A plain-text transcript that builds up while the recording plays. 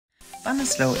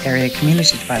Ballinasloe Area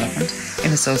Community Development,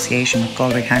 in association with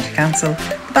Galway County Council,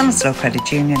 the Ballinasloe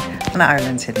Credit Union and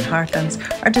Ireland's Hidden Heartlands,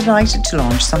 are delighted to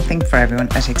launch something for everyone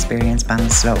at Experience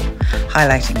Ballinasloe,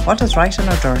 highlighting what is right on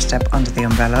our doorstep under the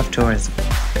umbrella of tourism.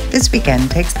 This weekend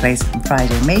takes place from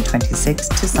Friday, May 26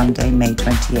 to Sunday, May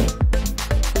 28.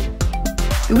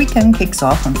 The weekend kicks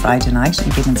off on Friday night in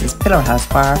Gibbons' Pillar House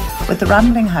Bar with the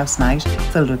Rambling House Night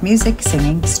filled with music,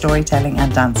 singing, storytelling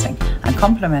and dancing, and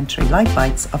complimentary light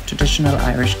bites of traditional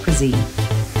Irish cuisine.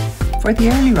 For the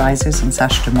early risers on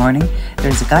Saturday morning, there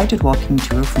is a guided walking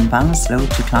tour from Ballinasloe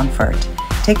to Clonfert,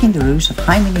 taking the route of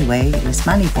Hymany Way,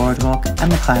 Lismany Boardwalk and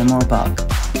the Kylemore Bog.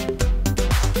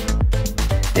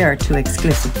 There are 2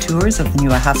 exclusive tours of the new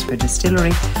Ahasper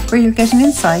distillery, where you'll get an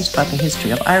insight about the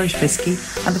history of Irish whisky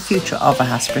and the future of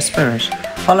Ahasper Spirit,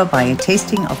 followed by a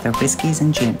tasting of their whiskies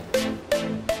and gin.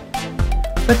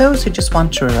 For those who just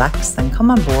want to relax, then come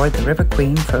on board the River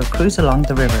Queen for a cruise along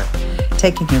the river,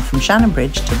 taking you from Shannon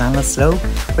Bridge to Ballinasloe,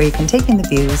 where you can take in the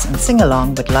views and sing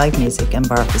along with live music and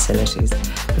bar facilities,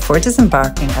 before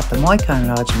disembarking at the Moycarn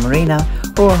Lodge Marina,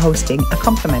 who are hosting a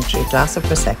complimentary glass of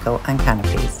Prosecco and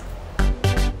canopies.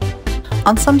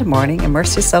 On Sunday morning,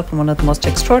 immerse yourself in one of the most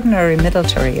extraordinary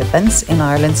military events in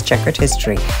Ireland's checkered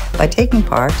history by taking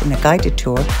part in a guided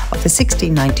tour of the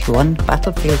 1691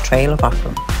 Battlefield Trail of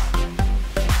Aughrim.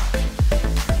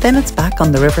 Then it's back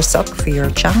on the River Suck for your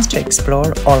chance to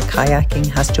explore all kayaking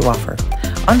has to offer,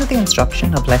 under the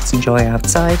instruction of Let's Enjoy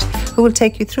Outside, who will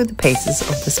take you through the paces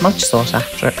of this much sought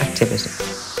after activity.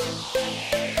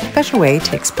 What better way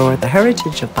to explore the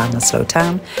heritage of Ballinasloe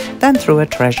town than through a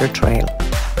treasure trail?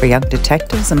 For young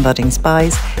detectives and budding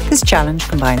spies, this challenge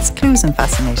combines clues and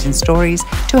fascinating stories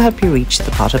to help you reach the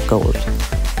pot of gold.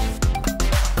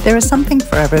 There is something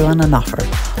for everyone on offer.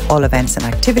 All events and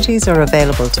activities are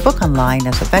available to book online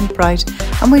at Eventbrite,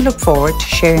 and we look forward to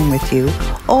sharing with you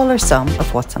all or some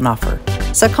of what's on offer.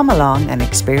 So come along and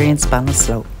experience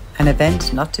Ballinasloe, an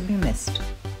event not to be missed.